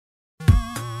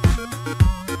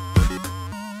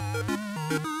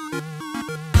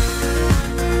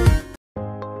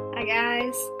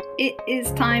It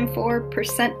is time for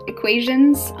percent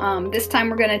equations. This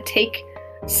time we're going to take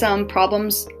some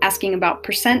problems asking about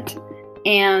percent,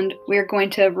 and we're going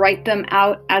to write them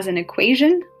out as an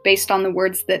equation based on the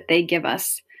words that they give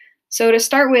us. So to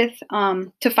start with,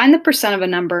 to find the percent of a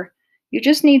number, you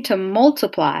just need to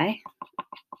multiply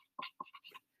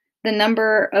the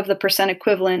number of the percent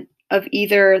equivalent of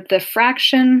either the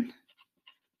fraction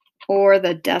or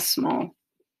the decimal.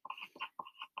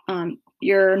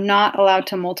 You're not allowed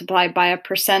to multiply by a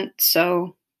percent,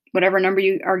 so whatever number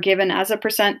you are given as a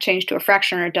percent, change to a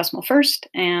fraction or a decimal first,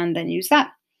 and then use that.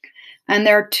 And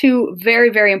there are two very,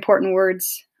 very important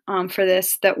words for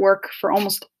this that work for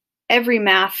almost every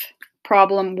math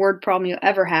problem, word problem you'll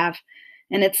ever have,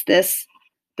 and it's this.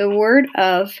 The word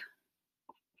of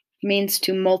means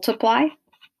to multiply,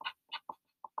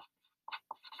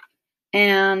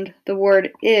 and the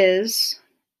word is,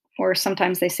 or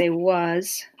sometimes they say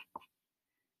was,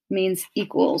 means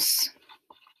equals.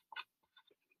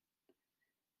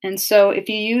 And so if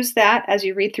you use that as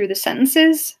you read through the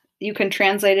sentences, you can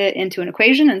translate it into an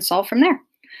equation and solve from there.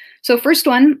 So first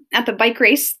one, at the bike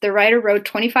race, the rider rode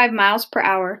 25 miles per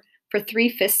hour for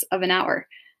 3/5 of an hour.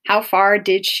 How far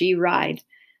did she ride?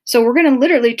 So we're going to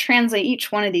literally translate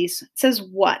each one of these. It says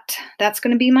what? That's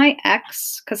going to be my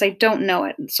x because I don't know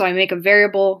it. So I make a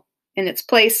variable in its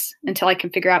place until I can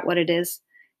figure out what it is.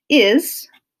 Is,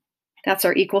 that's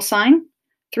our equal sign.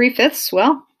 3/5,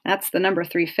 well, that's the number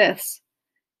 3/5.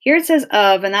 Here it says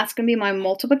of, and that's going to be my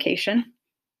multiplication,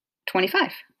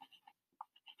 25.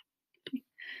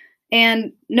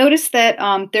 And notice that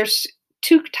there's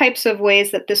two types of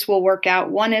ways that this will work out.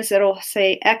 One is it'll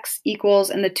say x equals,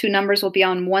 and the two numbers will be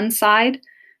on one side.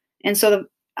 And so the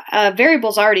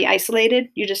variable's already isolated.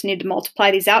 You just need to multiply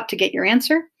these out to get your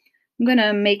answer. I'm going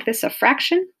to make this a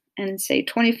fraction and say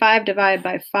 25 divided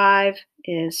by 5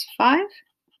 is 5.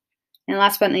 And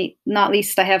last but not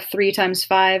least, I have 3 times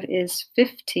 5 is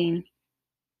 15.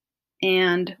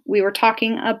 And we were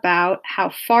talking about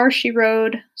how far she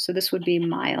rode, so this would be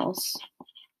miles.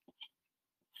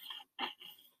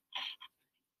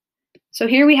 So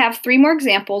here we have 3 more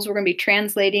examples. We're going to be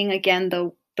translating, again,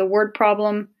 the word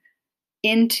problem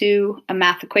into a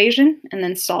math equation and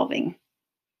then solving.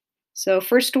 So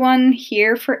first one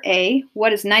here for A,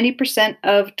 what is 90%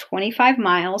 of 25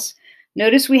 miles?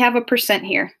 Notice we have a percent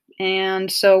here. And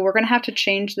so we're going to have to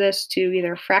change this to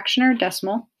either fraction or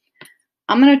decimal.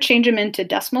 I'm going to change them into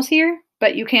decimals here,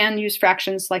 but you can use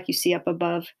fractions like you see up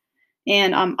above.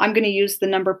 And I'm going to use the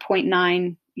number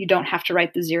 0.9. You don't have to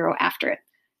write the 0 after it.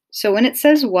 So when it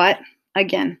says what,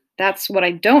 again, that's what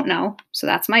I don't know. So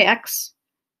that's my x.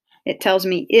 It tells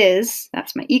me is,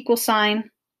 that's my equal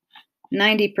sign.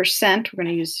 90%, we're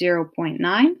going to use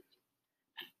 0.9.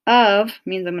 Of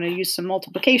means I'm going to use some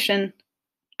multiplication,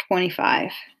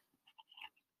 25.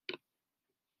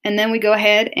 And then we go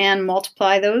ahead and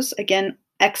multiply those. Again,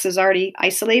 x is already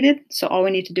isolated, so all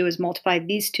we need to do is multiply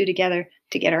these two together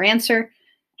to get our answer.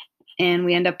 And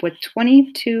we end up with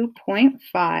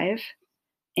 22.5.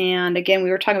 And again,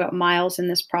 we were talking about miles in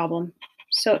this problem,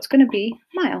 so it's going to be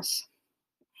miles.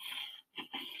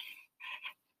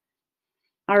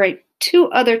 All right,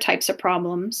 2 other types of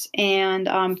problems. And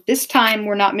this time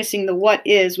we're not missing the what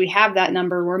is. We have that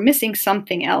number. We're missing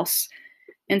something else.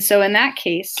 And so in that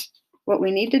case, what we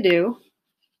need to do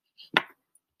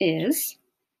is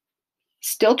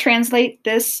still translate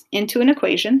this into an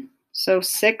equation. So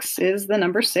 6 is the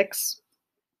number 6.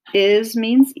 Is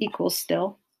means equals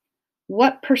still.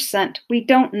 What percent? We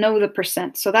don't know the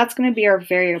percent, so that's going to be our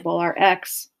variable, our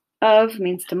x. Of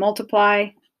means to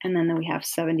multiply, and then we have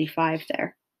 75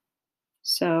 there.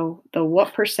 So the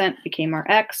what percent became our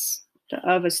x, the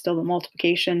of is still the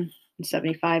multiplication, and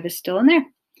 75 is still in there.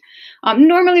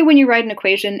 Normally when you write an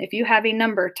equation, if you have a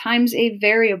number times a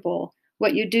variable,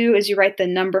 what you do is you write the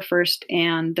number first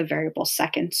and the variable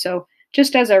second. So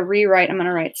just as a rewrite, I'm going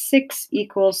to write 6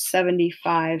 equals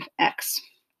 75x.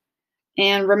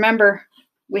 And remember,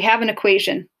 we have an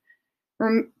equation.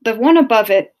 The one above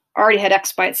it already had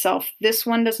x by itself. This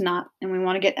one does not, and we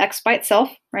want to get x by itself.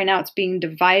 Right now it's being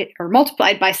divided or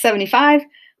multiplied by 75.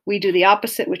 We do the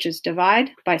opposite, which is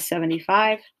divide by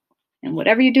 75. And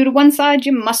whatever you do to one side,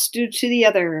 you must do to the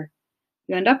other.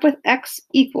 You end up with x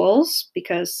equals,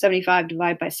 because 75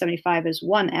 divided by 75 is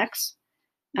 1x,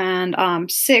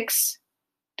 and 6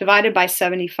 divided by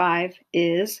 75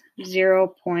 is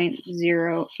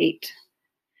 0.08.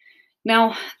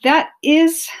 Now, that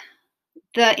is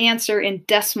the answer in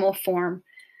decimal form.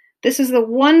 This is the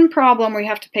one problem where you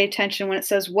have to pay attention when it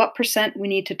says what percent, we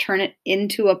need to turn it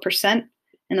into a percent.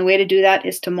 And the way to do that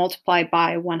is to multiply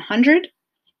by 100.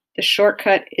 The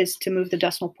shortcut is to move the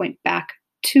decimal point back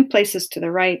 2 places to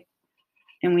the right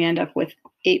and we end up with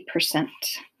 8%.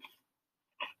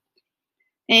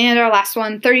 And our last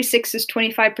one, 36 is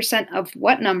 25% of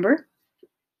what number?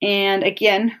 And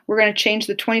again, we're going to change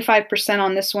the 25%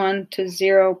 on this one to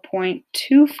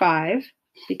 0.25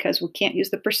 because we can't use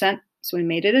the percent, so we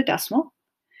made it a decimal.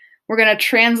 We're going to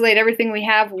translate everything we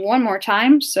have one more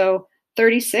time. So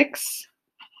 36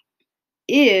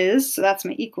 is, so that's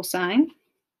my equal sign,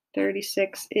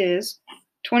 36 is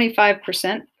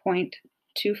 25%,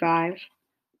 0.25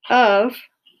 of,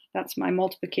 that's my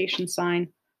multiplication sign,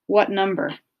 what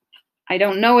number? I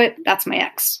don't know it, that's my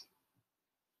x.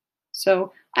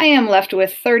 So I am left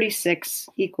with 36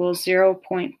 equals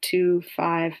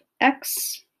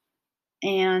 0.25x.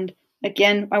 And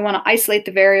again, I want to isolate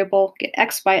the variable, get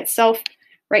x by itself.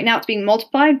 Right now it's being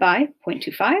multiplied by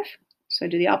 0.25. So I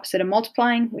do the opposite of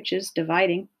multiplying, which is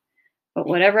dividing. But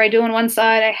whatever I do on one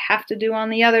side, I have to do on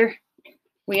the other.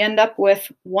 We end up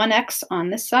with 1x on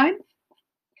this side.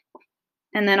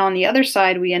 And then on the other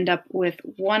side, we end up with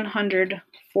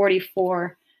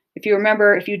 144. If you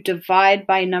remember, if you divide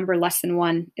by a number less than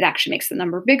 1, it actually makes the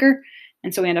number bigger.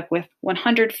 And so we end up with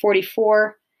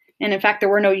 144. And in fact, there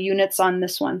were no units on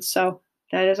this one. So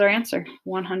that is our answer,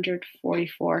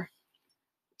 144.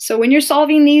 So when you're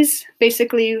solving these,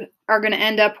 basically you are going to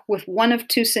end up with one of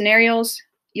two scenarios.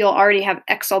 You'll already have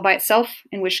x all by itself,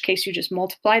 in which case you just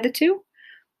multiply the two.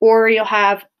 Or you'll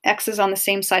have x's on the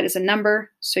same side as a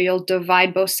number, so you'll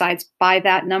divide both sides by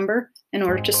that number in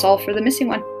order to solve for the missing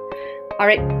one. All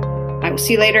right, I will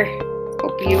see you later.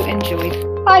 Hope you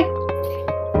enjoyed. Bye.